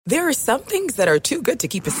There are some things that are too good to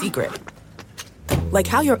keep a secret. Like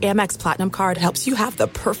how your Amex Platinum card helps you have the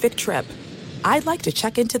perfect trip. I'd like to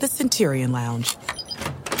check into the Centurion Lounge.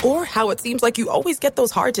 Or how it seems like you always get those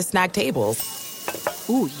hard-to-snag tables.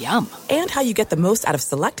 Ooh, yum. And how you get the most out of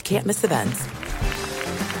select can't-miss events.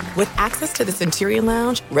 With access to the Centurion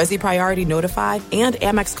Lounge, Resi Priority Notified, and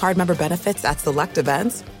Amex card member benefits at select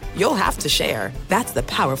events, you'll have to share. That's the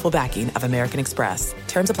powerful backing of American Express.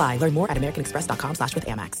 Terms apply. Learn more at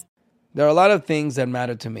americanexpress.com/withAmex. There are a lot of things that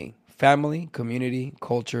matter to me. Family, community,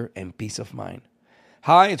 culture, and peace of mind.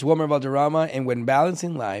 Hi, it's Wilmer Valderrama, and when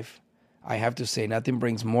balancing life, I have to say nothing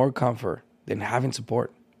brings more comfort than having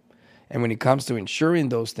support. And when it comes to ensuring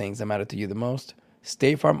those things that matter to you the most,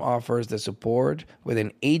 State Farm offers the support with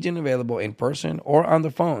an agent available in person or on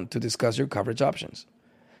the phone to discuss your coverage options.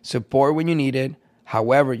 Support when you need it,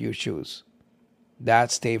 however you choose.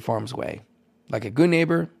 That's State Farm's way. Like a good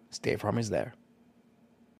neighbor, State Farm is there.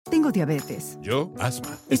 Tengo diabetes. Yo,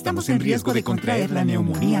 asma. Estamos en riesgo de contraer la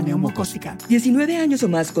neumonía neumocócica. 19 años o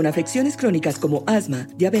más con afecciones crónicas como asma,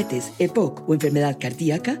 diabetes, EPOC o enfermedad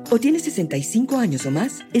cardíaca, o tienes 65 años o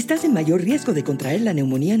más, estás en mayor riesgo de contraer la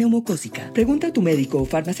neumonía neumocócica. Pregunta a tu médico o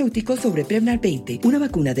farmacéutico sobre Prevnar 20, una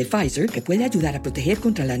vacuna de Pfizer que puede ayudar a proteger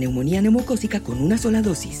contra la neumonía neumocócica con una sola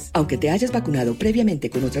dosis. Aunque te hayas vacunado previamente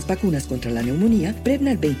con otras vacunas contra la neumonía,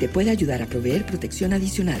 Prevnar 20 puede ayudar a proveer protección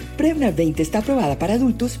adicional. Prevnar 20 está aprobada para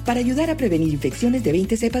adultos para ayudar a prevenir infecciones de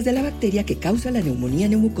 20 cepas de la bacteria que causa la neumonía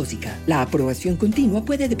neumocócica. La aprobación continua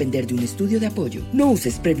puede depender de un estudio de apoyo. No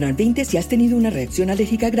uses Prevnar 20 si has tenido una reacción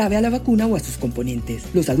alérgica grave a la vacuna o a sus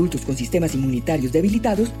componentes. Los adultos con sistemas inmunitarios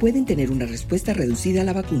debilitados pueden tener una respuesta reducida a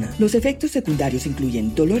la vacuna. Los efectos secundarios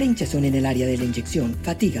incluyen dolor e hinchazón en el área de la inyección,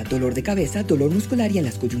 fatiga, dolor de cabeza, dolor muscular y en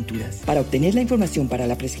las coyunturas. Para obtener la información para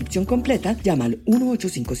la prescripción completa, llama al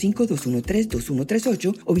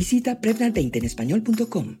 1-855-213-2138 o visita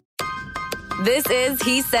Prevnar20enespañol.com. This is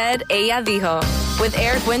He Said, Ella Dijo, with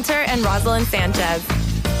Eric Winter and Rosalind Sanchez.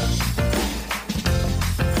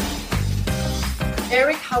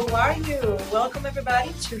 Eric, how are you? Welcome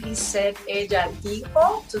everybody to He Said, Ella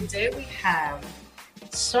Dijo. Today we have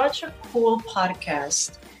such a cool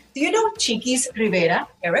podcast. Do you know Chiquis Rivera,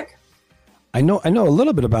 Eric? I know a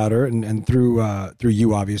little bit about her, and through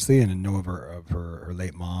you obviously, and I know of her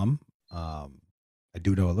late mom. I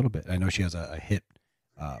do know a little bit. I know she has a hit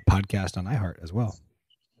podcast on iHeart as well.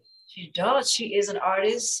 She does. She is an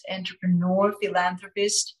artist, entrepreneur,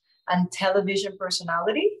 philanthropist, and television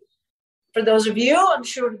personality. For those of you, I'm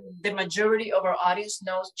sure the majority of our audience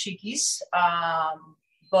knows Chiquis,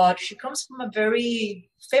 but she comes from a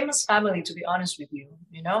very famous family, to be honest with you.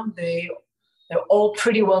 You know, they're all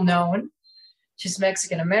pretty well known. She's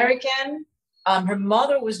Mexican-American. Her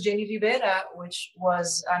mother was Jenny Rivera, which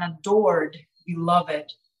was an adored,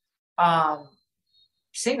 beloved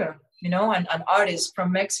singer, you know, and an artist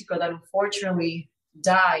from Mexico that unfortunately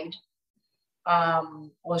died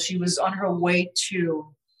while she was on her way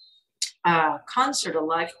to a concert, a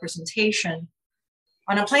live presentation,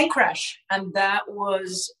 on a plane crash. And that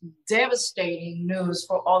was devastating news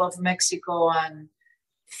for all of Mexico and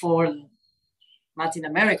for Latin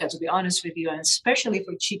America, to be honest with you, and especially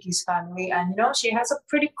for Chiquis' family. And, you know, she has a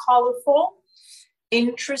pretty colorful,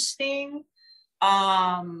 interesting,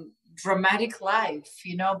 dramatic life,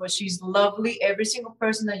 you know, but she's lovely. Every single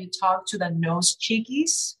person that you talk to that knows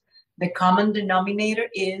Chiquis, the common denominator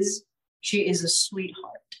is she is a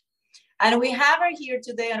sweetheart. And we have her here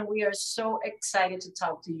today, and we are so excited to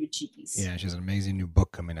talk to you, Chiquis. Yeah, she has an amazing new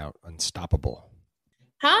book coming out, Unstoppable.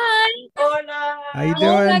 Hi. Hola. How you doing?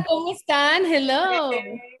 Hola, ¿cómo están? Hello.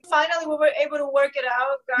 Finally, we were able to work it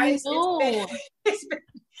out, guys. It's been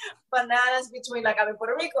bananas between, like, I'm in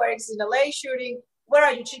Puerto Rico, Eric's in LA shooting. Where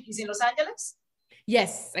are you, Chiquis? In Los Angeles?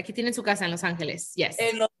 Yes, aquí tienen su casa en Los Ángeles. Yes.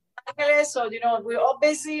 In Los Angeles, so, you know, we're all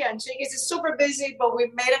busy, and Chiquis is super busy, but we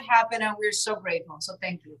made it happen, and we're so grateful. So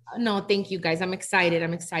thank you. No, thank you, guys. I'm excited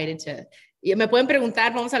to... Me pueden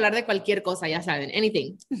preguntar, vamos a hablar de cualquier cosa, ya saben,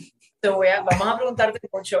 anything. So vamos a preguntarte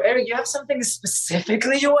mucho. Eric, you have something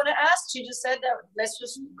specifically you want to ask? She just said that let's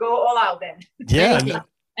just go all out then. Yeah.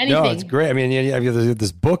 Anything. No, it's great. I mean, you have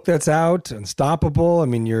this book that's out, Unstoppable. I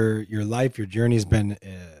mean, your life, your journey has been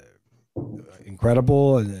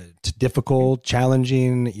incredible, difficult,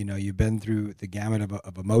 challenging. You know, you've been through the gamut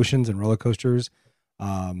of emotions and roller coasters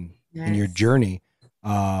in your journey.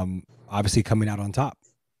 Obviously, coming out on top.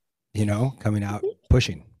 You know, coming out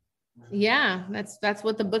pushing. Yeah, that's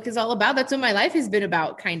what the book is all about. That's what my life has been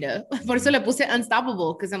about, kind of. Por eso le puse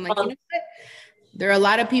Unstoppable, because I'm like, you know what? There are a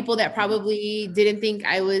lot of people that probably didn't think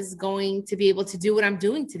I was going to be able to do what I'm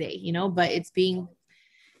doing today, you know, but it's being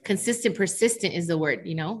consistent, persistent is the word,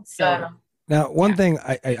 you know? So Now, one thing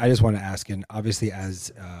I just want to ask, and obviously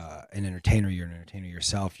as an entertainer, you're an entertainer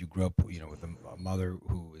yourself. You grew up, with a mother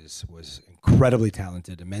who was incredibly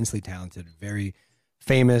talented, immensely talented, very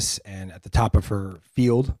famous, and at the top of her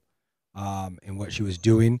field in what she was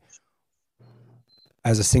doing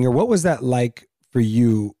as a singer. What was that like for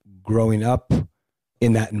you growing up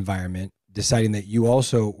in that environment, deciding that you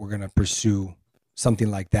also were going to pursue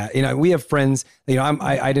something like that? We have friends,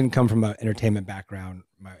 I didn't come from an entertainment background.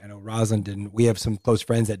 I know Rosalind didn't. We have some close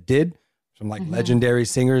friends that did, some like legendary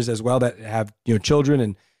singers as well that have, children,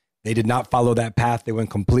 and they did not follow that path. They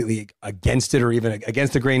went completely against it, or even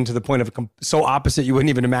against the grain, to the point of so opposite you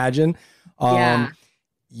wouldn't even imagine.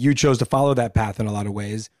 You chose to follow that path in a lot of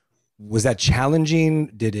ways. Was that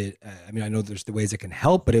challenging? Did it, I know there's the ways it can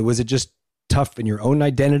help, but was it just tough in your own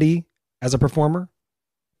identity as a performer?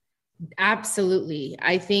 Absolutely.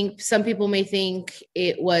 I think some people may think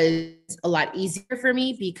it was a lot easier for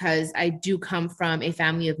me because I do come from a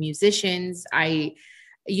family of musicians. My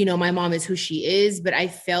mom is who she is, but I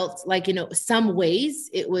felt like, some ways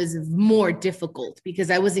it was more difficult because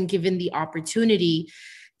I wasn't given the opportunity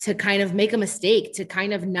to kind of make a mistake, to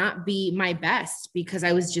kind of not be my best because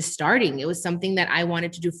I was just starting. It was something that I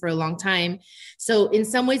wanted to do for a long time. So in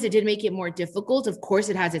some ways it did make it more difficult. Of course,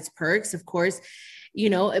 it has its perks, of course,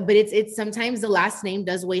 but it's sometimes the last name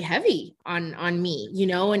does weigh heavy on me,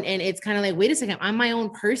 and it's kind of like, wait a second, I'm my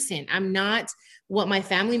own person. I'm not what my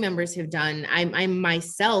family members have done. I'm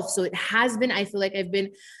myself. So it has been, I feel like I've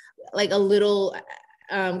been like a little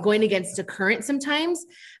going against the current sometimes,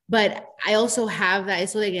 but I also have that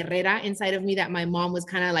eso de guerrera inside of me that my mom was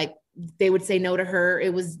kind of like, they would say no to her.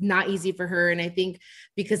 It was not easy for her. And I think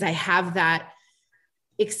because I have that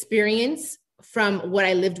experience from what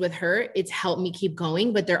I lived with her, it's helped me keep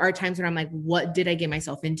going. But there are times when I'm like, what did I get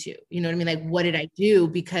myself into? You know what I mean? Like, what did I do?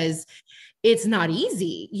 Because it's not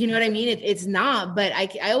easy. You know what I mean? It's not, but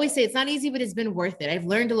I always say it's not easy, but it's been worth it. I've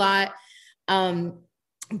learned a lot.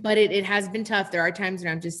 But it has been tough. There are times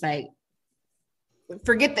when I'm just like,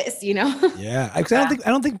 forget this, Yeah. I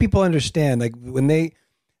don't think people understand, like when they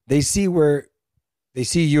see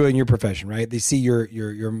you in your profession, right? They see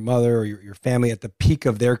your mother or your family at the peak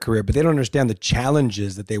of their career, but they don't understand the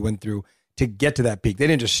challenges that they went through to get to that peak. They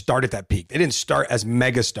didn't just start at that peak. They didn't start as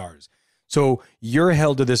megastars. So you're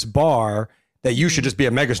held to this bar that you should just be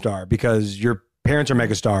a megastar because your parents are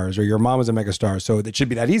megastars or your mom is a megastar. So it should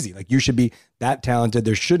be that easy. Like you should be that talented.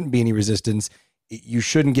 There shouldn't be any resistance. You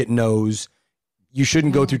shouldn't get no's. You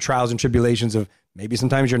shouldn't go through trials and tribulations of maybe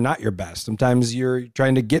sometimes you're not your best. Sometimes you're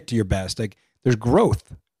trying to get to your best. Like there's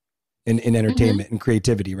growth in entertainment and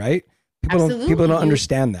creativity, right? People don't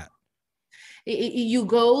understand that. You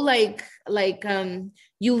go like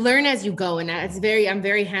you learn as you go. And I'm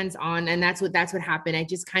very hands-on. And that's what happened. I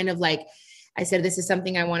just kind of like, I said, this is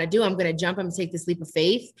something I want to do. I'm going to jump. I'm going to take this leap of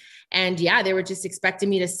faith. And they were just expecting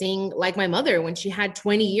me to sing like my mother when she had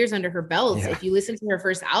 20 years under her belt. Yeah. If you listen to her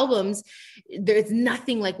first albums, there's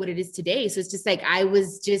nothing like what it is today. So it's just like, I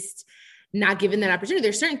was just not given that opportunity.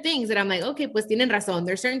 There's certain things that I'm like, okay, pues tienen razón.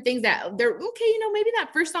 There's certain things that they're okay. Maybe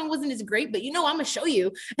that first song wasn't as great, but I'm going to show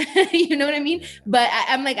you, you know what I mean? But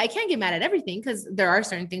I'm like, I can't get mad at everything because there are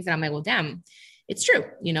certain things that I'm like, well, damn, it's true,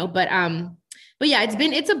 but yeah,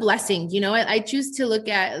 it's a blessing. I choose to look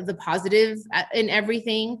at the positive in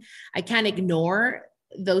everything. I can't ignore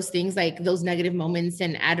those things, like those negative moments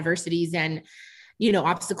and adversities and,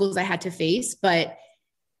 obstacles I had to face, but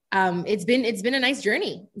it's been a nice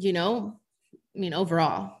journey,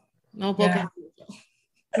 overall. No te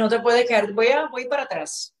puede caer. Voy para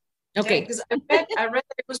atrás. Okay. Because I read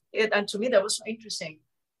that it was, and to me that was so interesting.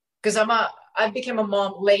 Because I became a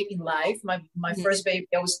mom late in life. My first baby,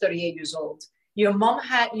 I was 38 years old. Your mom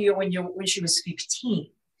had you when she was 15.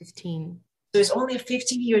 15. So it's only a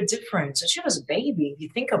 15-year difference. So she was a baby, if you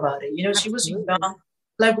think about it. She was young.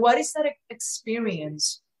 Like, what is that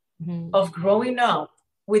experience of growing up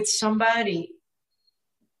with somebody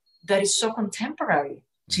that is so contemporary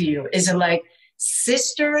to you? Is it like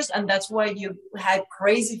sisters and that's why you had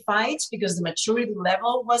crazy fights because the maturity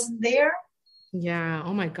level wasn't there? Yeah.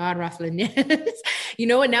 Oh my God, Rosalind. Yes. You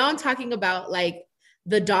know what? Now I'm talking about like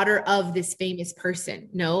the daughter of this famous person.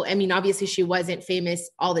 No, I mean, obviously she wasn't famous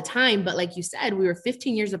all the time, but like you said, we were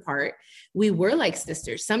 15 years apart. We were like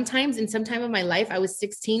sisters. Sometimes in some time of my life, I was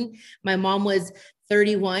 16. My mom was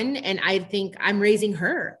 31. And I think I'm raising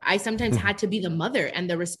her. I sometimes had to be the mother and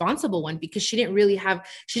the responsible one because she didn't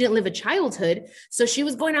live a childhood. So she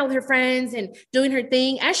was going out with her friends and doing her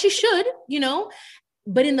thing as she should,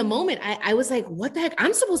 But in the moment, I was like, what the heck?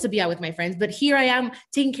 I'm supposed to be out with my friends, but here I am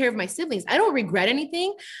taking care of my siblings. I don't regret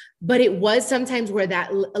anything, but it was sometimes where that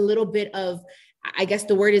a little bit of I guess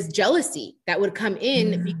the word is jealousy that would come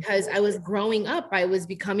in because I was growing up, I was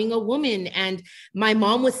becoming a woman, and my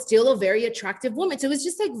mom was still a very attractive woman. So it was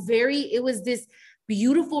just like it was this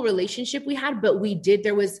beautiful relationship we had, but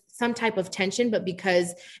there was some type of tension, but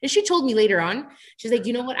and she told me later on, she's like,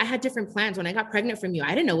 you know what? I had different plans when I got pregnant from you. I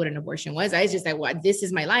didn't know what an abortion was. I was just like, well, this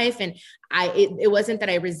is my life. And it wasn't that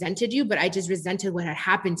I resented you, but I just resented what had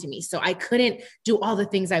happened to me. So I couldn't do all the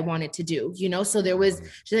things I wanted to do, so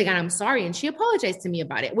she's like, and I'm sorry. And she apologized to me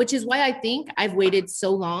about it, which is why I think I've waited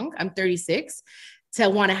so long. I'm 36 to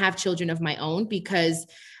want to have children of my own, because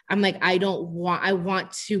I'm like, I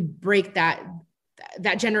want to break that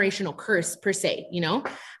generational curse per se,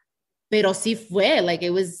 pero sí fue like,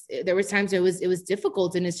 there was times it was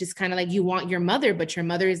difficult, and it's just kind of like, you want your mother, but your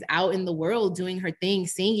mother is out in the world doing her thing,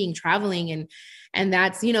 singing, traveling. And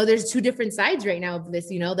that's, there's two different sides right now of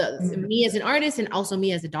this, me as an artist and also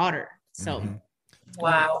me as a daughter. So.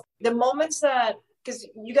 Wow. The moments that, because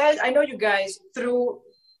I know you guys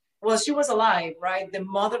she was alive, right? The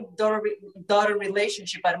mother-daughter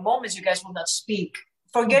relationship, at moments you guys will not speak.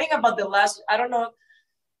 Forgetting about I don't know,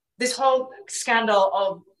 this whole scandal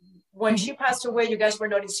of when she passed away, you guys were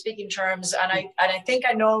not in speaking terms. And I think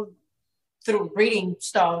I know through reading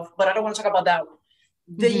stuff, but I don't want to talk about that.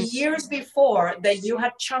 The years before that, you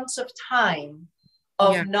had chunks of time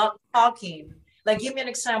of not talking. Like, give me an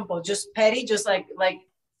example, just petty, just like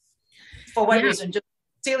for what reason? Just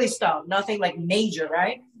silly stuff, nothing like major,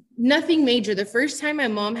 right? Nothing major. The first time my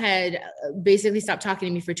mom had basically stopped talking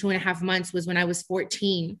to me for 2.5 months was when I was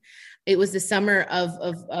 14. It was the summer of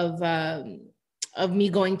me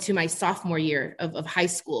going to my sophomore year of high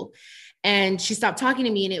school. And she stopped talking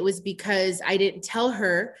to me. And it was because I didn't tell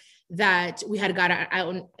her that we had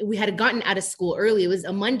gotten out of school early. It was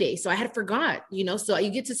a Monday. So I had forgot, so you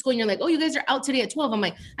get to school and you're like, oh, you guys are out today at 12. I'm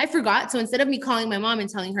like, I forgot. So instead of me calling my mom and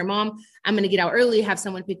telling her, Mom, I'm going to get out early, have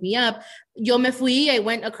someone pick me up, yo me fui, I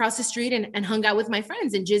went across the street and hung out with my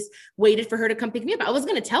friends and just waited for her to come pick me up. I was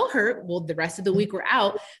going to tell her, well, the rest of the week we're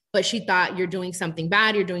out, but she thought, you're doing something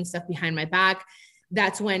bad. You're doing stuff behind my back.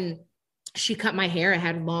 That's when she cut my hair. I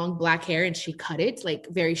had long black hair and she cut it like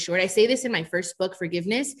very short. I say this in my first book,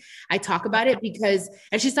 Forgiveness. I talk about it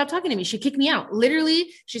and she stopped talking to me. She kicked me out. Literally,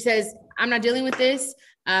 she says, I'm not dealing with this.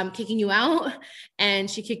 I'm kicking you out. And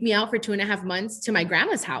she kicked me out for 2.5 months to my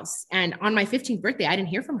grandma's house. And on my 15th birthday, I didn't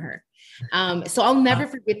hear from her. So I'll never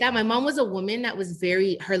forget that. My mom was a woman that was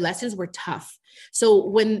her lessons were tough. So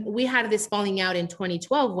when we had this falling out in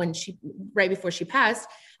 2012, right before she passed,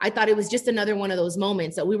 I thought it was just another one of those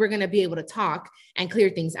moments that we were going to be able to talk and clear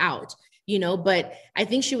things out, but I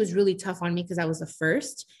think she was really tough on me because I was the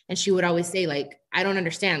first. And she would always say, like, I don't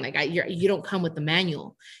understand. Like, you don't come with the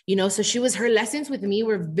manual, so her lessons with me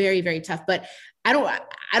were very, very tough, but I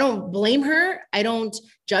don't blame her. I don't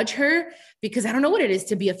judge her because I don't know what it is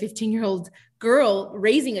to be a 15-year-old girl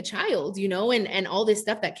raising a child, and all this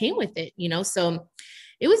stuff that came with it, so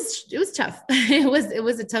it was tough. It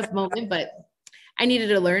was a tough moment, but I needed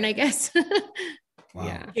to learn, I guess. Wow.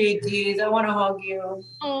 Yeah. Hey, geez, I want to hug you.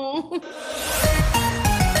 Oh.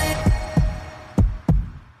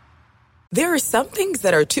 There are some things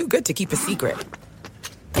that are too good to keep a secret.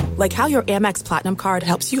 Like how your Amex Platinum card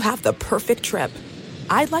helps you have the perfect trip.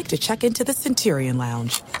 I'd like to check into the Centurion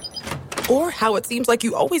Lounge. Or how it seems like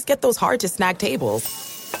you always get those hard-to-snag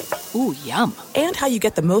tables. Ooh, yum. And how you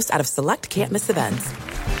get the most out of select can't-miss events.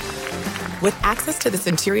 With access to the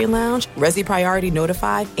Centurion Lounge, Resi Priority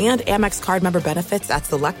Notified, and Amex card member benefits at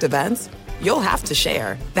select events, you'll have to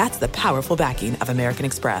share. That's the powerful backing of American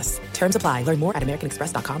Express. Terms apply. Learn more at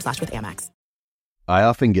americanexpress.com/withAmex. I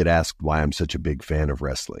often get asked why I'm such a big fan of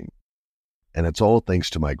wrestling. And it's all thanks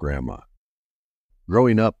to my grandma.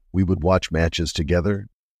 Growing up, we would watch matches together,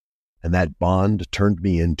 and that bond turned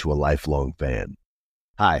me into a lifelong fan.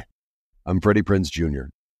 Hi, I'm Freddie Prinze Jr.,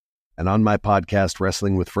 and on my podcast,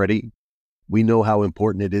 Wrestling with Freddie, we know how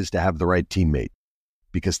important it is to have the right teammate,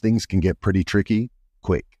 because things can get pretty tricky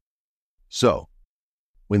quick. So,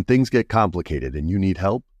 when things get complicated and you need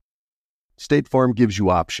help, State Farm gives you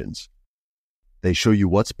options. They show you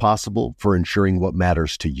what's possible for ensuring what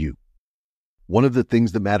matters to you. One of the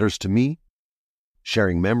things that matters to me,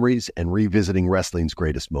 sharing memories and revisiting wrestling's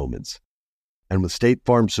greatest moments. And with State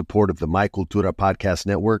Farm's support of the My Cultura Podcast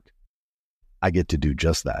Network, I get to do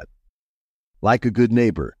just that. Like a good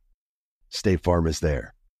neighbor, State Farm is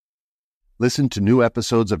there. Listen to new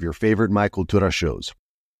episodes of your favorite My Cultura shows,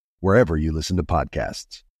 wherever you listen to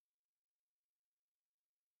podcasts.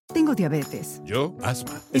 Tengo diabetes. Yo,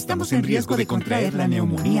 asma. Estamos en riesgo de contraer la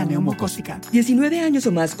neumonía neumocócica. 19 años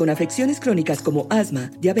o más con afecciones crónicas como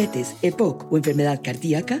asma, diabetes, EPOC o enfermedad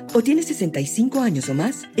cardíaca, o tienes 65 años o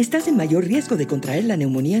más, estás en mayor riesgo de contraer la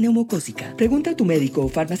neumonía neumocócica. Pregunta a tu médico o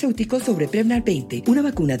farmacéutico sobre Prevnar 20, una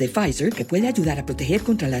vacuna de Pfizer que puede ayudar a proteger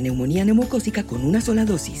contra la neumonía neumocócica con una sola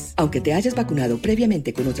dosis. Aunque te hayas vacunado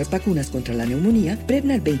previamente con otras vacunas contra la neumonía,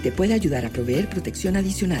 Prevnar 20 puede ayudar a proveer protección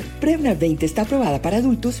adicional. Prevnar 20 está aprobada para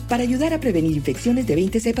adultos para ayudar a prevenir infecciones de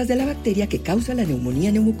 20 cepas de la bacteria que causa la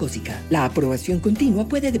neumonía neumocócica. La aprobación continua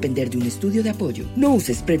puede depender de un estudio de apoyo. No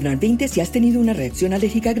uses Prevnar 20 si has tenido una reacción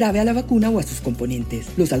alérgica grave a la vacuna o a sus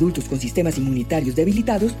componentes. Los adultos con sistemas inmunitarios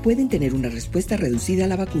debilitados pueden tener una respuesta reducida a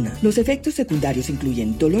la vacuna. Los efectos secundarios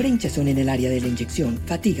incluyen dolor e hinchazón en el área de la inyección,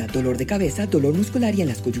 fatiga, dolor de cabeza, dolor muscular y en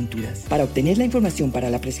las coyunturas. Para obtener la información para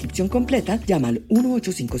la prescripción completa, llama al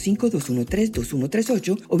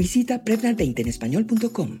 1-855-213-2138 o visita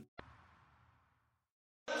Prevnar20enespañol.com.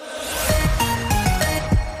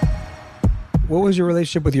 What was your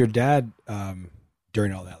relationship with your dad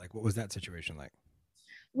during all that? Like, what was that situation like?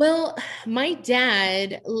 Well, my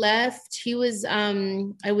dad left. He was,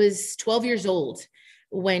 I was 12 years old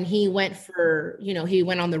when he went he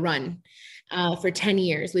went on the run for 10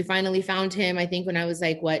 years. We finally found him, I think when I was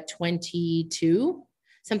 22,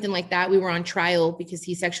 something like that. We were on trial because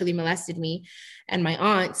he sexually molested me and my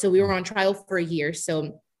aunt. So we were on trial for a year.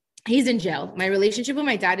 So he's in jail. My relationship with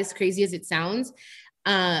my dad, as crazy as it sounds,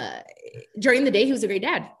 during the day, he was a great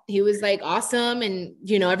dad. He was awesome. And,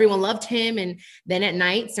 everyone loved him. And then at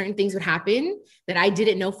night, certain things would happen that I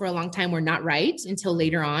didn't know for a long time were not right until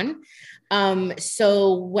later on.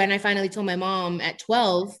 So when I finally told my mom at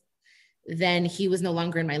 12, then he was no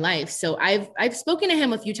longer in my life. So I've spoken to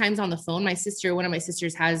him a few times on the phone. One of my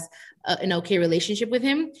sisters has an okay relationship with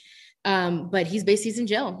him. But he's in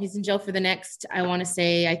jail. He's in jail for the next, I want to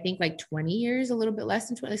say, I think 20 years, a little bit less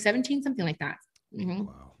than 20, 17, something like that. Mm-hmm.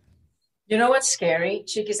 Wow. You know what's scary,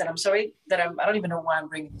 Chiquis, and I'm sorry that I don't even know why I'm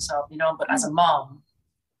bringing this up, but as a mom,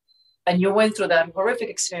 and you went through that horrific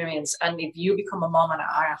experience, and if you become a mom, and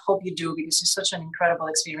I hope you do, because it's such an incredible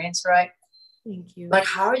experience, right? Thank you.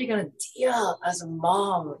 How are you going to deal as a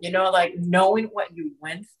mom, knowing what you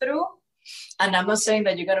went through? And I'm not saying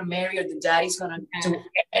that you're going to marry or the daddy's going to do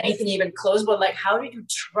anything even close, but how do you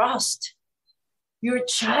trust your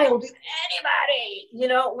child with anybody,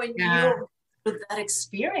 when you're with that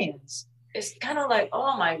experience? It's kind of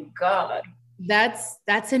oh my God. That's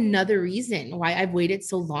another reason why I've waited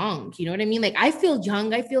so long. You know what I mean? I feel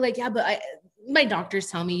young. I feel but my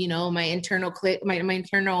doctors tell me, my internal my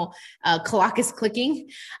internal clock is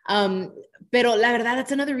clicking. Pero la verdad,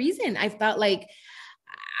 that's another reason. I felt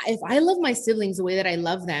if I love my siblings the way that I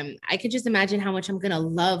love them, I could just imagine how much I'm going to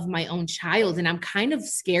love my own child. And I'm kind of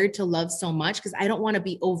scared to love so much because I don't want to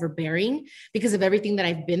be overbearing because of everything that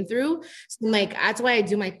I've been through. So that's why I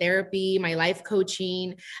do my therapy, my life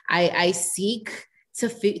coaching. I seek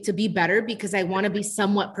to be better because I want to be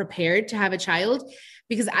somewhat prepared to have a child,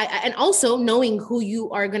 because and also knowing who you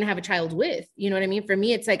are going to have a child with, you know what I mean? For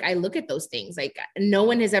me, it's I look at those things. No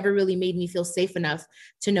one has ever really made me feel safe enough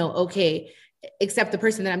to know, okay, except the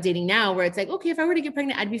person that I'm dating now, where it's okay, if I were to get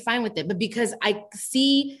pregnant, I'd be fine with it. But because I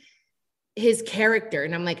see his character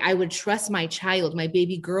and I'm I would trust my child, my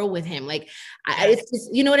baby girl with him. It's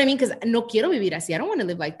just, you know what I mean? Because no quiero vivir así. I don't want to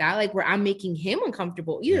live like that. Where I'm making him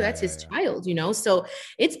uncomfortable. Either that's his child, So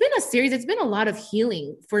it's been a lot of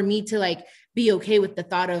healing for me to be okay with the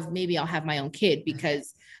thought of maybe I'll have my own kid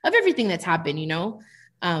because of everything that's happened,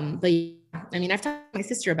 But I've talked to my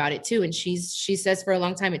sister about it too. And she says for a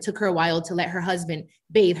long time, it took her a while to let her husband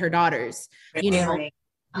bathe her daughters,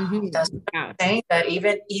 Mm-hmm. That's saying that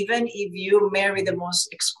even if you marry the most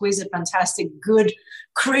exquisite, fantastic, good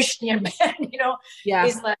Christian man,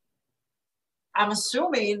 it's I'm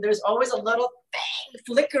assuming there's always a little thing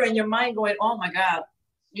flicker in your mind going, oh my God,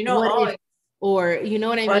 or you know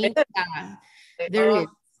what I mean? Yeah, there is.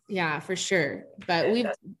 Yeah, for sure. But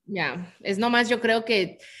it's no más, yo creo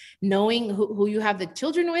que knowing who you have the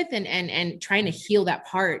children with and trying to heal that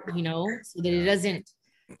part, so that it doesn't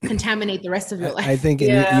contaminate the rest of your life. I think you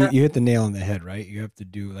hit the nail on the head, right? You have to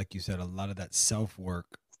do, like you said, a lot of that self-work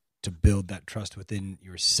to build that trust within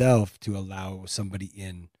yourself to allow somebody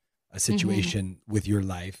in a situation with your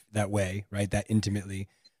life that way, right? That intimately,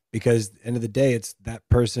 because at the end of the day, it's that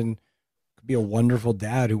person could be a wonderful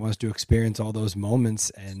dad who wants to experience all those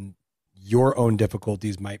moments, and your own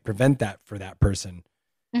difficulties might prevent that for that person.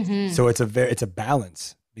 So it's a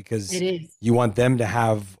balance, because you want them to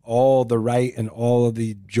have all the right and all of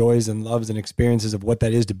the joys and loves and experiences of what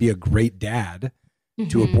that is to be a great dad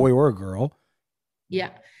to a boy or a girl.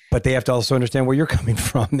 Yeah. But they have to also understand where you're coming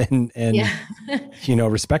from and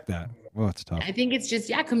respect that. Well, it's tough. I think it's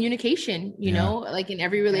just, communication, you know, like in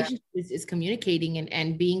every relationship is communicating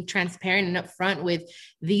and being transparent and upfront with,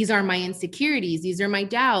 these are my insecurities, these are my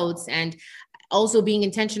doubts, and also being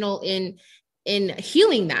intentional in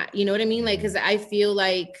healing that, you know what I mean? Like, cause I feel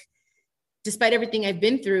like despite everything I've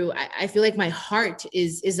been through, I feel like my heart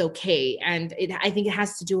is okay. And I think it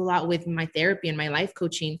has to do a lot with my therapy and my life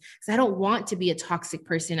coaching, because I don't want to be a toxic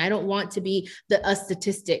person. I don't want to be a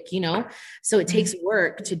statistic, you know? So it takes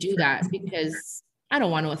work to do that, because I don't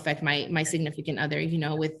want to affect my significant other, you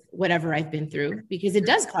know, with whatever I've been through, because it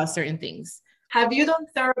does cause certain things. Have you done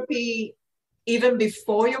therapy even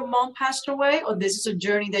before your mom passed away, or this is a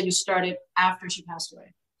journey that you started after she passed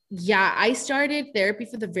away? Yeah, I started therapy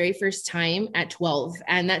for the very first time at 12.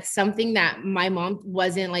 And that's something that my mom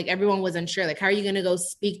wasn't like, everyone was unsure. Like, how are you going to go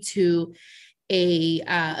speak to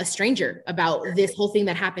a stranger about this whole thing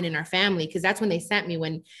that happened in our family? Because that's when they sent me,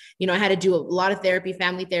 when, you know, I had to do a lot of therapy,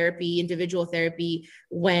 family therapy, individual therapy,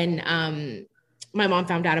 when my mom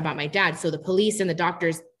found out about my dad. So the police and the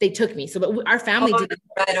doctors, they took me. So, but our family didn't.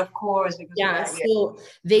 Right, of course. So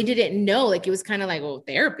they didn't know, like, it was kind of like, oh,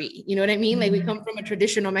 therapy, you know what I mean? Like, we come from a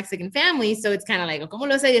traditional Mexican family. So it's kind of like, ¿cómo lo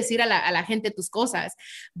vas a decir a la gente tus cosas?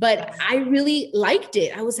 But I really liked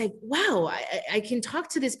it. I was like, wow, I can talk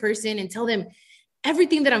to this person and tell them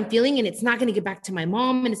everything that I'm feeling, and it's not going to get back to my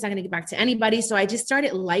mom, and it's not going to get back to anybody. So I just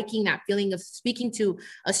started liking that feeling of speaking to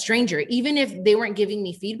a stranger, even if they weren't giving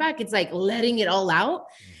me feedback. It's like letting it all out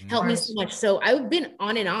helped me so much. So I've been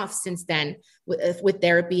on and off since then with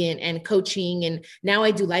therapy and coaching. And now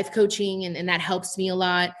I do life coaching, and that helps me a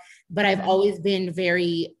lot, but I've always been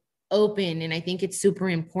very open. And I think it's super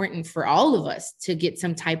important for all of us to get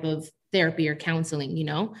some type of therapy or counseling, you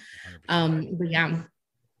know? But yeah.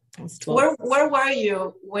 Where were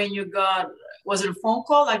you when you got, was it a phone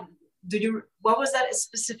call? Like, what was that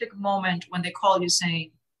specific moment when they called you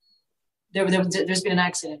saying there's been an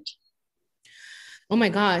accident? Oh my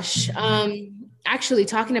gosh. Actually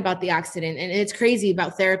talking about the accident, and it's crazy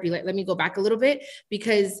about therapy. Let me go back a little bit,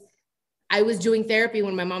 because I was doing therapy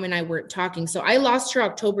when my mom and I were talking. So I lost her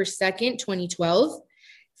October 2nd, 2012.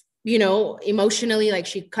 You know, emotionally, like,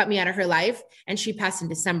 she cut me out of her life, and she passed in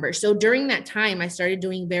December. So during that time, I started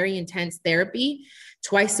doing very intense therapy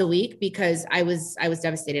twice a week, because I was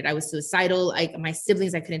devastated. I was suicidal. Like, my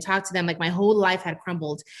siblings, I couldn't talk to them. Like, my whole life had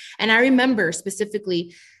crumbled. And I remember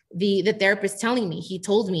specifically the therapist telling me, he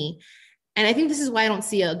told me, and I think this is why I don't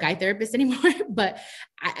see a guy therapist anymore. But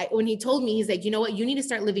when he told me, he's like, you know what, you need to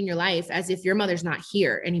start living your life as if your mother's not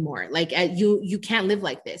here anymore. Like, you can't live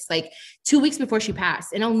like this. Like, 2 weeks before she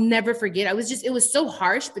passed. And I'll never forget. It was so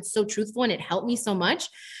harsh, but so truthful. And it helped me so much.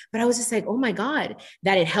 But I was just like, oh my God,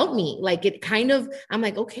 that it helped me. Like, it kind of, I'm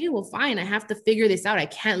like, okay, well, fine. I have to figure this out. I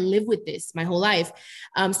can't live with this my whole life.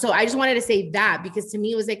 So I just wanted to say that, because to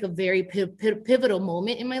me, it was like a very pivotal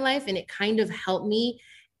moment in my life. And it kind of helped me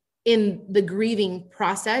in the grieving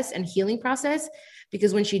process and healing process,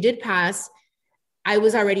 because when she did pass, I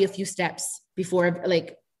was already a few steps before,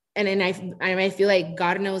 like, and I feel like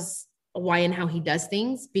God knows why and how he does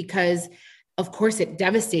things, because of course it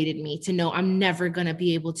devastated me to know I'm never going to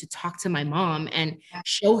be able to talk to my mom and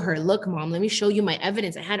show her, look, mom, let me show you my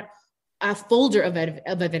evidence. I had a folder of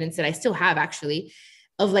evidence that I still have, actually,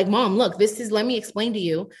 of like, mom, look, let me explain to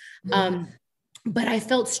you. But I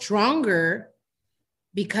felt stronger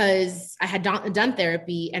because I had done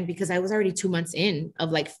therapy, and because I was already 2 months in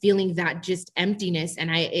of like feeling that just emptiness.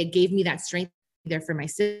 And it gave me that strength there for my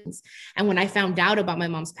siblings. And when I found out about my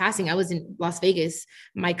mom's passing, I was in Las Vegas.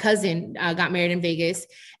 My cousin got married in Vegas,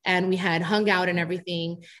 and we had hung out and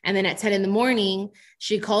everything. And then at 10 a.m,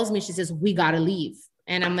 she calls me, she says, we got to leave.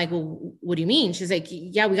 And I'm like, well, what do you mean? She's like,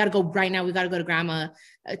 yeah, we got to go right now. We got to go to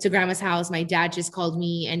grandma's house. My dad just called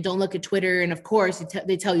me, and don't look at Twitter. And of course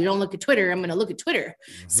they tell you don't look at Twitter. I'm going to look at Twitter.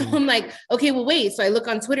 Mm-hmm. So I'm like, okay, well, wait. So I look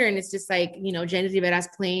on Twitter, and it's just like, you know, Jenny Rivera's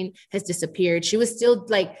plane has disappeared. She was still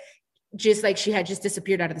like, just like she had just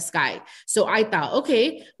disappeared out of the sky. So I thought,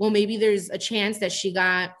 okay, well, maybe there's a chance that she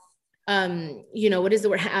got, you know, what is the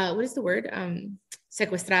word?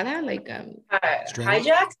 Sequestrada, like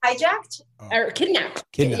hijacked or kidnapped.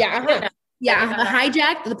 Yeah. Yeah.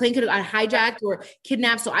 Hijacked. The plane could have got hijacked or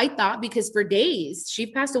kidnapped. So I thought, because for days she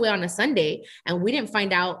passed away on a Sunday, and we didn't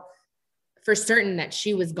find out for certain that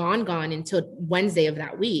she was gone until Wednesday of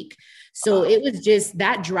that week. So it was just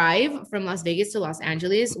that drive from Las Vegas to Los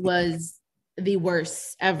Angeles was the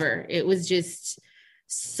worst ever. It was just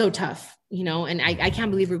so tough, you know, and I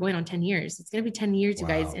can't believe we're going on 10 years. It's going to be 10 years, you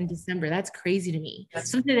guys, in December. That's crazy to me.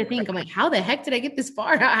 That's something to think. I'm like, how the heck did I get this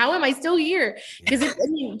far? How am I still here? Because I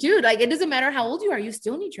mean, dude, like, it doesn't matter how old you are. You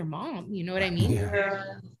still need your mom. You know what I mean? Yeah.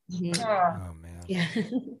 Mm-hmm. Oh man. Yeah.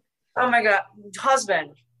 Oh my God.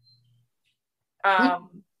 Husband.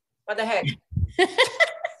 What the heck?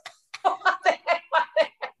 What the heck?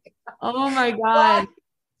 Oh my God.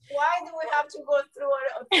 Why do we have to go through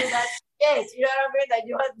that shit? You know what I mean? That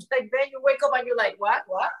you have, like, then you wake up and you're like, what?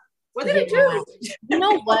 What did I do? You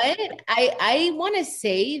know what? I want to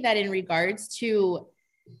say that in regards to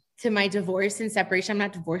my divorce and separation, I'm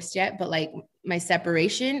not divorced yet, but like my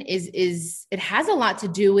separation is it has a lot to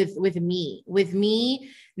do with me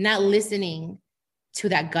not listening to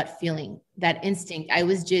that gut feeling, that instinct. I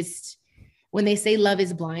was just, when they say love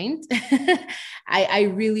is blind, I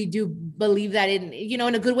really do believe that in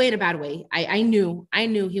a good way and a bad way. I knew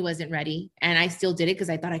he wasn't ready, and I still did it because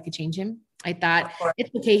I thought I could change him. I thought it's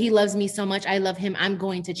okay. He loves me so much. I love him. I'm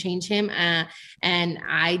going to change him. And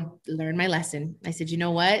I learned my lesson. I said, you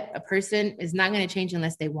know what? A person is not going to change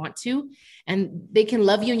unless they want to, and they can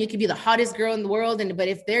love you and you can be the hottest girl in the world. But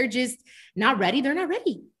if they're just not ready, they're not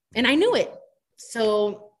ready. And I knew it.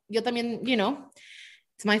 So yo también,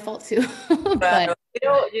 it's my fault too. But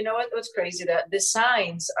you know what's crazy? That the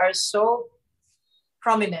signs are so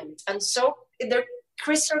prominent and so they're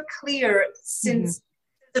crystal clear since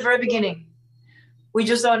the very beginning. We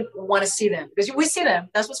just don't want to see them because we see them.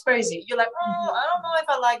 That's what's crazy. You're like, oh, I don't know if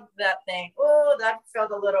I like that thing. Oh, that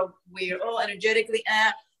felt a little weird. Oh, energetically,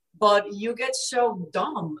 but you get so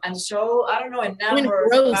dumb and so, I don't know, enamored.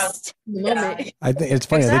 I think it's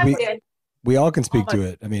funny. Exactly. I think we all can speak to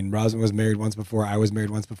it. I mean, Rosamond was married once before. I was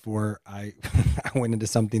married once before. I went into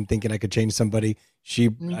something thinking I could change somebody. I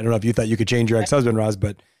don't know if you thought you could change your ex-husband, Roz,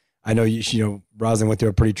 but I know Rosamond went through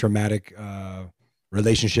a pretty traumatic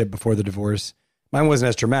relationship before the divorce. Mine wasn't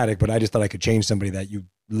as traumatic, but I just thought I could change somebody. That you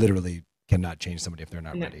literally cannot change somebody if they're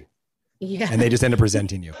not ready. Yeah. And they just end up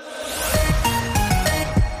resenting you.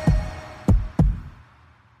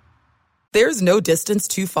 There's no distance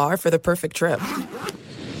too far for the perfect trip.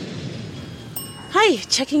 Hi,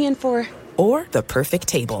 checking in for... Or the perfect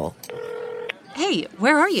table. Hey,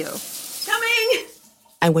 where are you? Coming!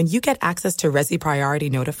 And when you get access to Resi Priority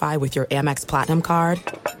Notify with your Amex Platinum card...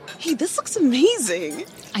 Hey, this looks amazing.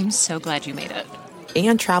 I'm so glad you made it.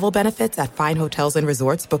 And travel benefits at fine hotels and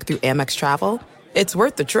resorts booked through Amex Travel, it's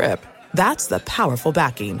worth the trip. That's the powerful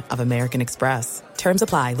backing of American Express. Terms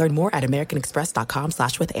apply. Learn more at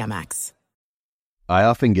americanexpress.com/withAmex. I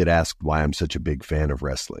often get asked why I'm such a big fan of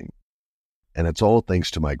wrestling. And it's all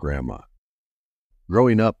thanks to my grandma.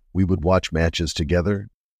 Growing up, we would watch matches together,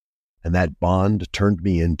 and that bond turned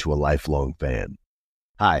me into a lifelong fan.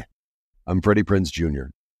 Hi, I'm Freddie Prinze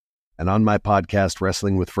Jr., and on my podcast,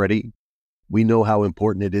 Wrestling with Freddie, we know how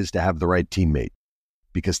important it is to have the right teammate,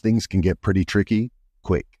 because things can get pretty tricky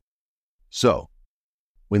quick. So,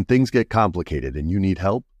 when things get complicated and you need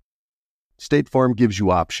help, State Farm gives you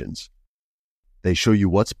options. They show you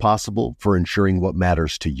what's possible for ensuring what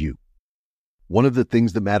matters to you. One of the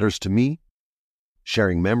things that matters to me,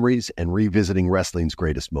 sharing memories and revisiting wrestling's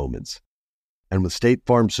greatest moments. And with State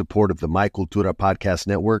Farm's support of the My Cultura Podcast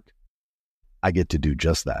Network, I get to do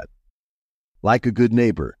just that. Like a good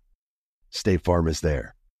neighbor, State Farm is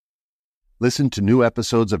there. Listen to new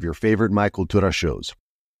episodes of your favorite My Cultura shows,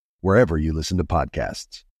 wherever you listen to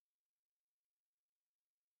podcasts.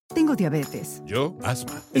 Tengo diabetes. Yo,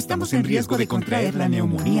 asma. Estamos en riesgo de contraer la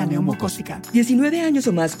neumonía neumocócica. 19 años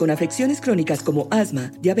o más con afecciones crónicas como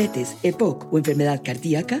asma, diabetes, EPOC o enfermedad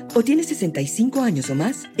cardíaca, o tienes 65 años o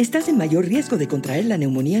más, estás en mayor riesgo de contraer la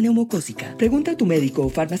neumonía neumocócica. Pregunta a tu médico o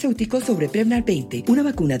farmacéutico sobre Prevnar 20, una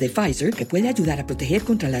vacuna de Pfizer que puede ayudar a proteger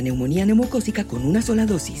contra la neumonía neumocócica con una sola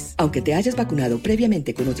dosis. Aunque te hayas vacunado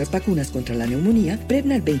previamente con otras vacunas contra la neumonía,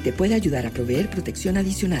 Prevnar 20 puede ayudar a proveer protección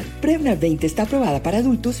adicional. Prevnar 20 está aprobada para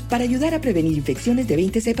adultos para ayudar a prevenir infecciones de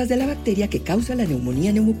 20 cepas de la bacteria que causa la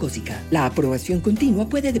neumonía neumocócica. La aprobación continua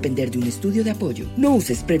puede depender de un estudio de apoyo. No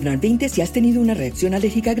uses Prevnar 20 si has tenido una reacción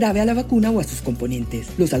alérgica grave a la vacuna o a sus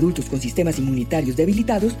componentes. Los adultos con sistemas inmunitarios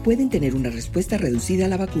debilitados pueden tener una respuesta reducida a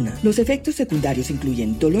la vacuna. Los efectos secundarios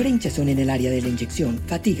incluyen dolor e hinchazón en el área de la inyección,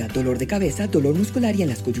 fatiga, dolor de cabeza, dolor muscular y en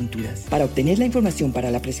las coyunturas. Para obtener la información para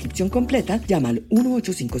la prescripción completa, llama al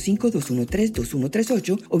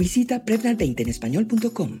 1-855-213-2138 o visita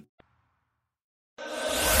Prevnar20enespañol.com.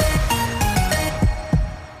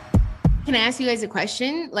 Can I ask you guys a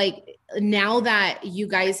question? Like, now that you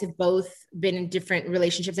guys have both been in different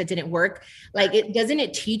relationships that didn't work, like, doesn't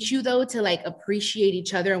it teach you though to like appreciate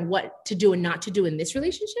each other and what to do and not to do in this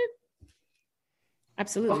relationship?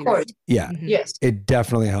 Absolutely. Of course. Yeah. Yes. It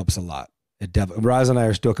definitely helps a lot. Roz and I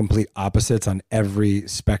are still complete opposites on every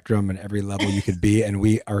spectrum and every level you could be. And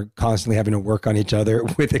we are constantly having to work on each other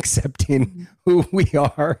with accepting who we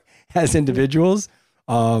are as individuals.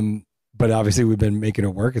 But obviously we've been making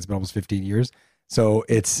it work. It's been almost 15 years. So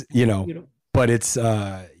it's, but it's,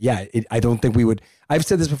 I don't think we would, I've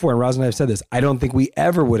said this before, and Roz and I have said this. I don't think we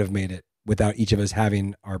ever would have made it without each of us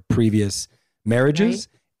having our previous marriages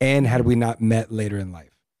and had we not met later in life.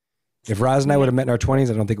 If Roz and I would have met in our 20s,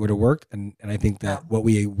 I don't think it would have worked. And I think that what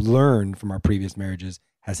we learned from our previous marriages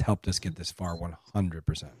has helped us get this far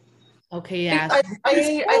 100%. Okay, yeah. I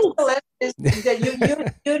that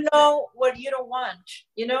you know what you don't want.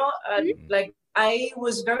 Like I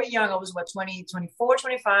was very young. I was 24,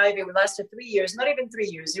 25. It lasted 3 years, not even 3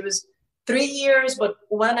 years. It was 3 years, but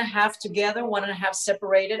 1.5 together, 1.5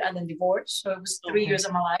 separated, and then divorced. So it was 3 years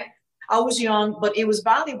of my life. I was young, but it was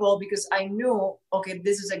valuable because I knew, okay,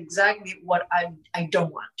 this is exactly what I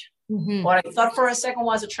don't want. Mm-hmm. What I thought for a second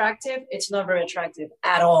was attractive, it's not very attractive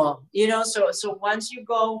at all. So once you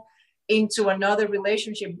go into another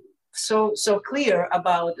relationship, so clear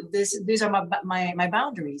about this, these are my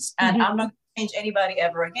boundaries, and I'm not going to change anybody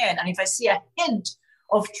ever again. And if I see a hint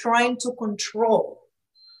of trying to control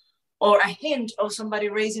or a hint of somebody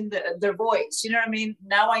raising their voice, you know what I mean?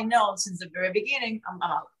 Now I know since the very beginning, I'm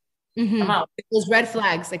out. Mm-hmm. I'm out. Those red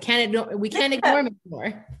flags. We can't ignore them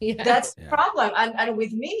anymore. Yeah. That's the problem. And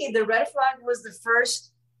with me, the red flag was the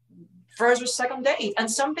first or second date. And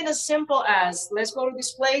something as simple as, let's go to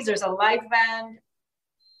this place. There's a live band.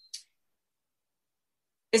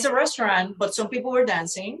 It's a restaurant, but some people were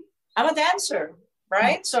dancing. I'm a dancer,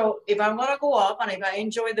 right? Mm-hmm. So if I'm going to go up and if I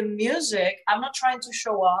enjoy the music, I'm not trying to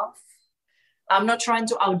show off. I'm not trying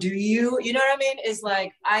to outdo you. You know what I mean? It's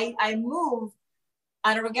like I move.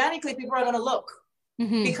 And organically, people are going to look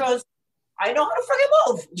because I know how to freaking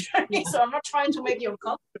move. You know what I mean? So I'm not trying to make you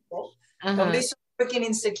uncomfortable. Don't be so freaking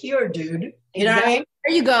insecure, dude. You know what I mean?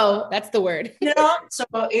 There you go. That's the word. So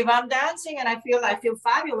if I'm dancing and I feel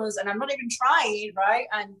fabulous and I'm not even trying, right?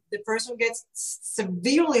 And the person gets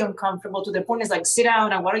severely uncomfortable to the point it's like, sit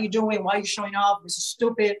down. And what are you doing? Why are you showing off? This is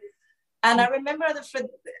stupid. And I remember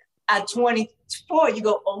at 24, you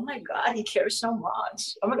go, oh my God, he cares so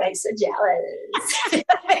much. Oh my God, he's so jealous.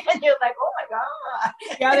 And you're like, oh my God.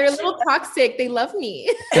 Yeah, they're a little toxic. They love me.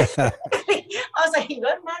 I was like, he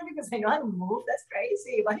got mad because I know how to move. That's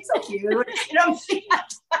crazy, but he's so cute. You know what I'm saying?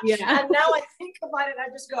 Yeah. And now I think about it, I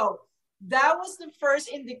just go, that was the first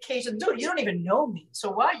indication. Dude, you don't even know me.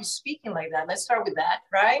 So why are you speaking like that? Let's start with that,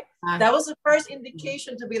 right? That was the first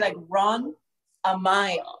indication to be like, run a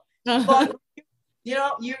mile. But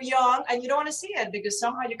you're young and you don't want to see it because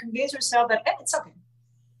somehow you convince yourself that it's okay.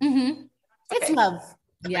 Mm-hmm. It's love.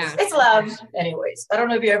 Yeah. It's love. Anyways, I don't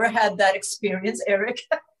know if you ever had that experience, Eric.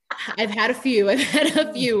 I've had a few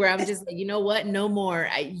where I'm just like, you know what? No more.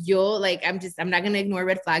 I'm not going to ignore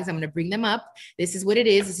red flags. I'm going to bring them up. This is what it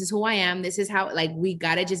is. This is who I am. This is how, like, we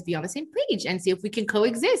got to just be on the same page and see if we can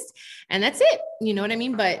coexist. And that's it. You know what I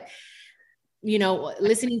mean? But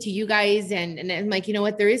listening to you guys and I'm like, you know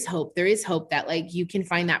what, there is hope that like you can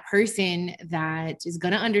find that person that is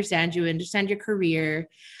going to understand you, understand your career,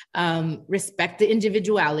 respect the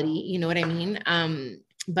individuality, you know what I mean?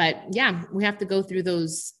 But yeah, we have to go through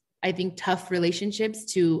those, I think, tough relationships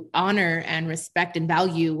to honor and respect and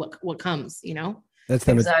value what comes, That's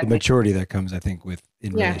the maturity that comes, I think,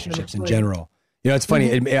 in relationships in general. It's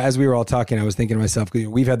funny. As we were all talking, I was thinking to myself,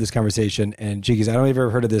 we've had this conversation, and Chiquis, I don't know if you've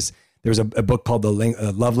ever heard of this. There's a book called The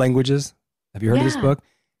Love Languages. Have you heard of this book?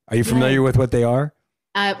 Are you familiar with what they are?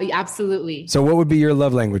 Absolutely. So what would be your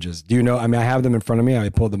love languages? Do you know? I mean, I have them in front of me. I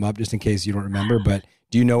pulled them up just in case you don't remember, but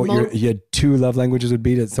do you know what your 2 love languages would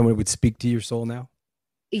be that someone would speak to your soul now?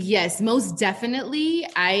 Yes, most definitely.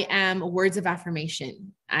 I am words of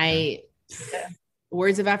affirmation.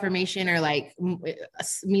 Words of affirmation are like,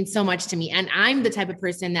 mean so much to me. And I'm the type of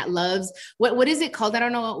person that loves, what is it called? I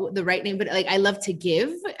don't know the right name, but like, I love to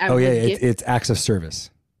give. It's acts of service.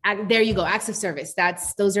 There you go. Acts of service.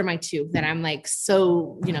 Those are my 2 that I'm like,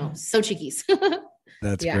 so Chiquis.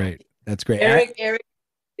 That's great. That's great. Eric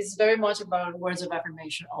is very much about words of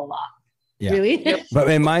affirmation a lot. Yeah. Really?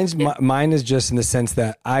 But mine is just in the sense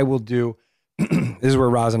that I will do, this is where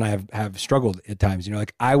Roz and I have struggled at times.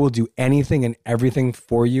 Like I will do anything and everything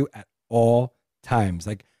for you at all times.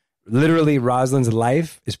 Like literally Rosalind's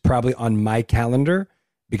life is probably on my calendar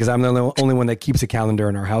because I'm the only one that keeps a calendar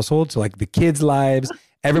in our household. So like the kids' lives,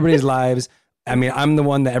 everybody's lives. I mean, I'm the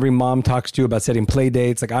one that every mom talks to about setting play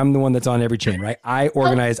dates. Like I'm the one that's on every chain, right? I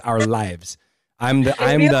organize our lives. I'm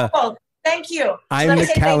the Thank you. I'm the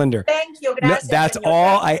calendar. Thank you. Gracias, that's señor.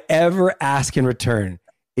 All I ever ask in return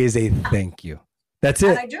is a thank you. That's it.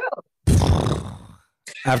 And I do.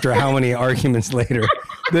 After how many arguments later?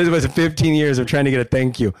 This was 15 years of trying to get a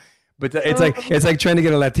thank you. But it's like trying to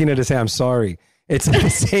get a Latina to say I'm sorry. It's like the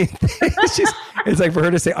same thing. It's like for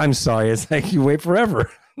her to say I'm sorry. It's like you wait forever.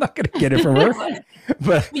 I'm not gonna get it from her.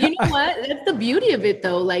 But you know what? That's the beauty of it,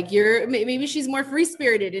 though. Like maybe she's more free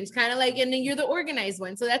spirited, and it's kind of like, and then you're the organized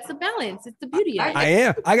one. So that's the balance. It's the beauty of it. I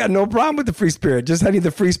am. I got no problem with the free spirit. Just I need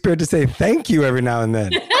the free spirit to say thank you every now and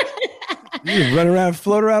then. You can run around,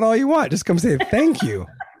 float around all you want. Just come say thank you.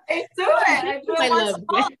 I do it.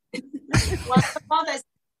 Once a month.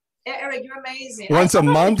 Eric, you're amazing. Once a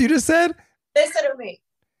month, you just said? Listen to me.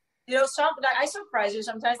 You know, I surprise you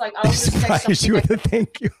sometimes. Like I'll just surprise you with a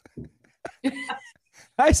thank you.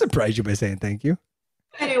 I surprised you by saying thank you.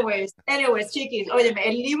 Anyways, chiquis, óyeme,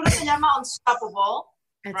 el libro se llama Unstoppable,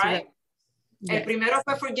 right? Yes. El primero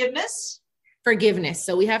fue Forgiveness.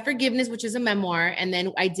 So we have Forgiveness, which is a memoir. And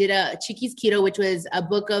then I did a Chiquis Keto, which was a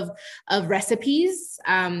book of recipes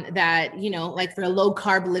that, you know, like for a low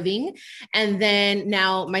carb living. And then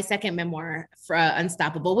now my second memoir for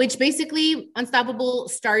Unstoppable, which basically Unstoppable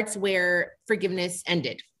starts where Forgiveness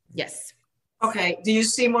ended. Yes. Okay. Do you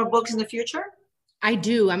see more books in the future? I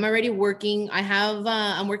do. I'm already working.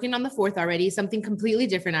 I'm working on the fourth already, something completely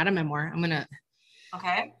different, not a memoir.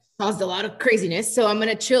 Okay. Caused a lot of craziness. So I'm going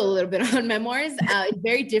to chill a little bit on memoirs. It's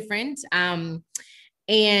very different. And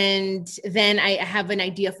then I have an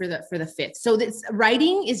idea for the fifth. So this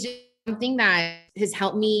writing is just something that has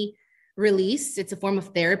helped me release. It's a form of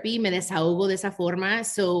therapy. Me desahogo de esa forma.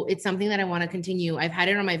 So it's something that I want to continue. I've had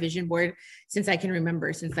it on my vision board since I can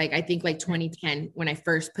remember, since I think 2010, when I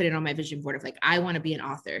first put it on my vision board of like, I want to be an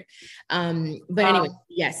author. But anyway,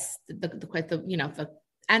 yes, the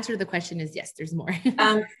answer to the question is yes, there's more.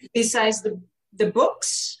 Besides the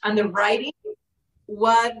books and the writing,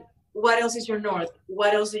 what else is your north?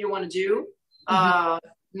 What else do you want to do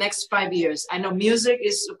next 5 years? I know music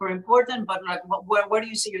is super important, but like, where do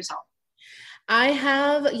you see yourself?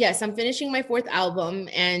 I'm finishing my fourth album,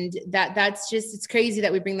 and that's just, it's crazy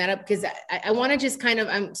that we bring that up because I want to just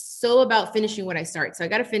I'm so about finishing what I start. So I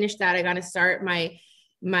got to finish that. I got to start my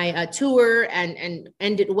tour and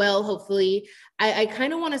end it well, hopefully. I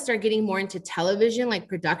kind of want to start getting more into television, like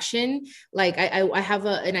production. Like I have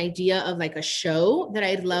an idea of like a show that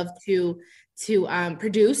I'd love to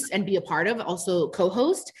produce and be a part of, also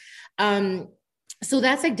co-host. So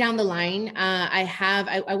that's like down the line.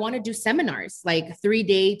 I want to do seminars, like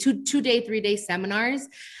 3-day, 3-day seminars.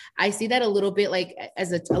 I see that a little bit like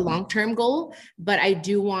as a long-term goal, but I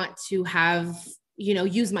do want to have,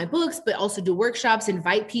 use my books, but also do workshops,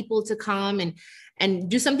 invite people to come and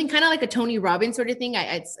do something kind of like a Tony Robbins sort of thing.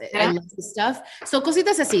 I love this stuff. So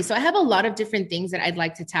cositas así. So I have a lot of different things that I'd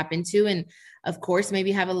like to tap into. And of course,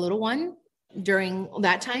 maybe have a little one during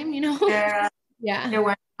that time, Yeah.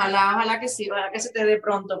 Yeah. Ojalá que sí, ojalá que se te dé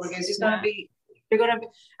pronto, porque it's gonna be, I gotta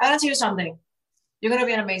tell you something. You're gonna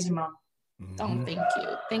be an amazing mom. Oh, thank you.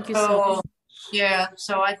 Thank you so much. Yeah,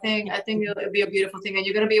 so I think it'll be a beautiful thing, and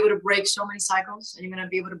you're gonna be able to break so many cycles, and you're gonna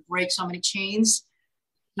be able to break so many chains,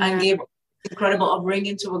 and give incredible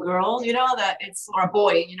upbringing to a girl, or a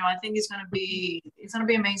boy. I think it's gonna be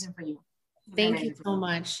amazing for you. Thank you so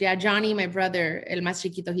much. Yeah, Johnny, my brother, el más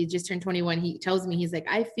chiquito, he just turned 21. He tells me, he's like,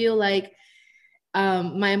 I feel like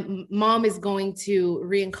my mom is going to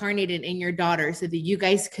reincarnate in your daughter so that you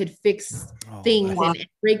guys could fix things and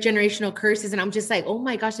break generational curses. And I'm just like, oh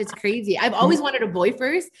my gosh, it's crazy. I've always wanted a boy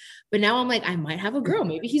first, but now I'm like, I might have a girl.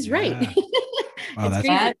 Maybe he's right. Wow,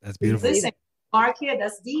 that's beautiful. Listen, Markia,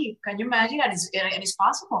 that's deep. Can you imagine? And it's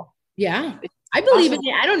possible. Yeah. I believe in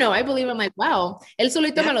it. I don't know. I believe I'm like, wow. El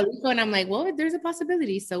solito me lo dijo, and I'm like, well, there's a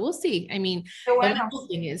possibility. So we'll see. I mean, the whole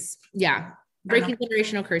thing is, breaking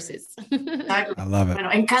generational curses. I love it.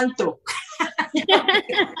 Encanto.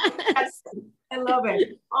 I love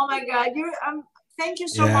it. Oh my God. Thank you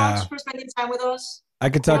so much for spending time with us. I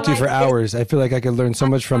could talk to you for hours. I feel like I could learn so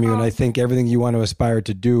much from you. And I think everything you want to aspire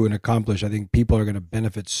to do and accomplish, I think people are going to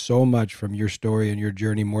benefit so much from your story and your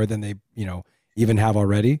journey more than they, even have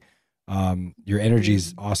already. Your energy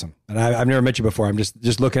is awesome. And I've never met you before. I'm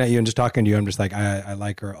just looking at you and just talking to you. I'm just like, I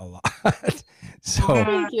like her a lot. So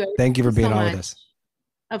thank you for being on with us.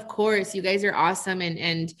 Of course. You guys are awesome.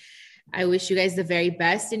 And I wish you guys the very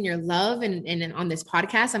best in your love and on this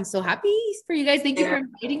podcast. I'm so happy for you guys. Thank you for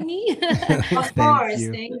inviting me. Of course.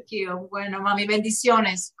 Thank you. Bueno, mami,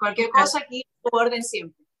 bendiciones. Cualquier cosa aquí, tu orden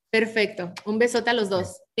siempre. Perfecto. Un besote a los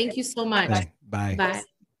dos. Thank you so much. Bye. Bye.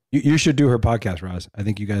 You should do her podcast, Roz. I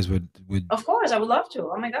think you guys would. Of course, I would love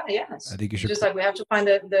to. Oh my God, yes. I think you should. Just like we have to find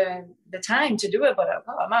the time to do it. But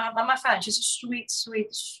I'm a fan. She's a sweet.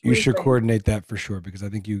 You should lady. coordinate that for sure, because I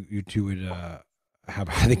think you two would have.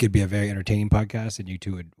 I think it'd be a very entertaining podcast, and you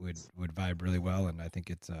two would vibe really well. And I think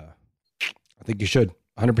it's. I think you should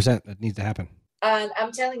 100%. That needs to happen. And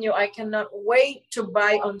I'm telling you, I cannot wait to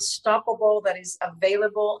buy Unstoppable that is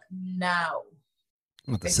available now.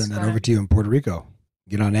 I'll have to send that over to you in Puerto Rico.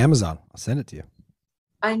 Get on Amazon. I'll send it to you.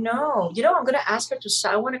 I know. You know, I'm going to ask her to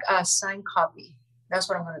sign. I want a signed copy. That's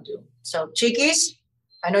what I'm going to do. So, Chiquis,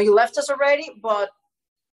 I know you left us already, but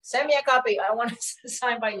send me a copy. I want it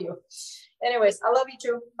signed by you. Anyways, I love you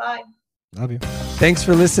too. Bye. Love you. Thanks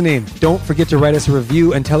for listening. Don't forget to write us a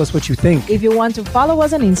review and tell us what you think. If you want to follow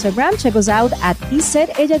us on Instagram, check us out at He Said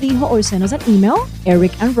Ella Dijo, or send us an email,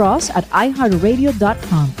 Eric and Ross at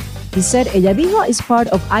iHeartRadio.com. He Said Ella Dijo is part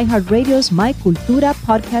of iHeartRadio's My Cultura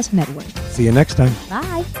podcast network. See you next time.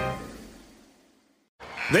 Bye.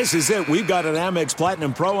 This is it. We've got an Amex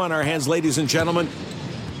Platinum Pro on our hands, ladies and gentlemen.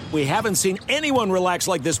 We haven't seen anyone relax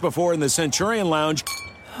like this before in the Centurion Lounge.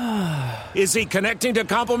 Is he connecting to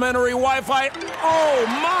complimentary Wi-Fi? Oh,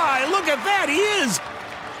 my. Look at that. He is.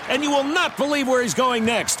 And you will not believe where he's going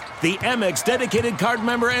next. The Amex dedicated card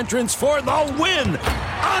member entrance for the win.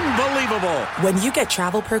 Unbelievable. When you get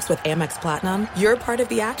travel perks with Amex Platinum, you're part of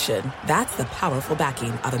the action. That's the powerful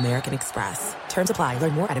backing of American Express. Terms apply.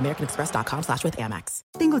 Learn more at americanexpress.com/withAmex.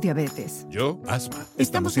 Tengo diabetes. Yo, asma.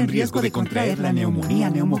 Estamos en riesgo de contraer la neumonía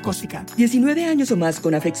neumocócica. 19 años o más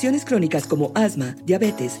con afecciones crónicas como asma,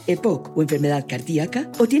 diabetes, EPOC o enfermedad cardíaca,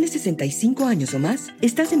 o tienes 65 años o más,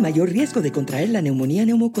 estás en mayor riesgo de contraer la neumonía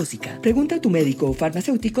neumocócica. Pregunta a tu médico o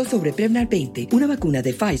farmacéutico sobre Prevnar 20, una vacuna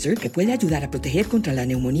de Pfizer que puede ayudar a proteger contra la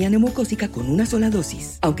neumonía neumocócica con una sola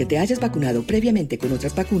dosis. Aunque te hayas vacunado previamente con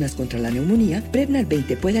otras vacunas contra la neumonía, Prevnar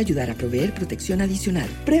 20 puede ayudar a proveer protección adicional.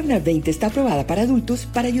 Prevnar 20 está aprobada para adultos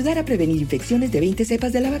para ayudar a prevenir infecciones de 20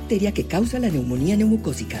 cepas de la bacteria que causa la neumonía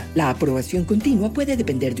neumocócica. La aprobación continua puede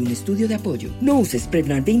depender de un estudio de apoyo. No uses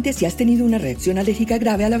Prevnar 20 si has tenido una reacción alérgica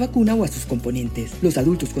grave a la vacuna o a sus componentes. Los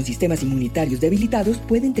adultos con sistemas inmunitarios debilitados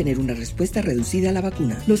pueden tener una respuesta reducida a la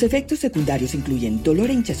vacuna. Los efectos secundarios incluyen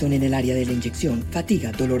dolor e hinchazón en el área de la inyección,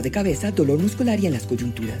 fatiga, dolor de cabeza, dolor muscular y en las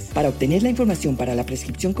coyunturas. Para obtener la información para la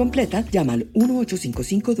prescripción completa, llama al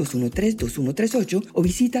 1-855-213-2138 o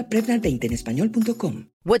visita Prevnar20enespañol.com.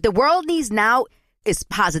 What the world needs now is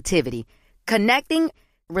positivity. Connecting,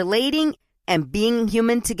 relating, and being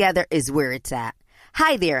human together is where it's at.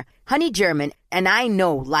 Hi there, Honey German, and I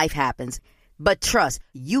know life happens, but trust,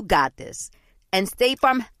 you got this. And State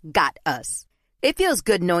Farm got us. It feels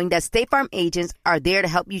good knowing that State Farm agents are there to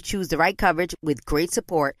help you choose the right coverage with great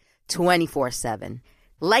support 24/7.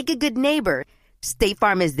 Like a good neighbor, State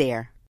Farm is there.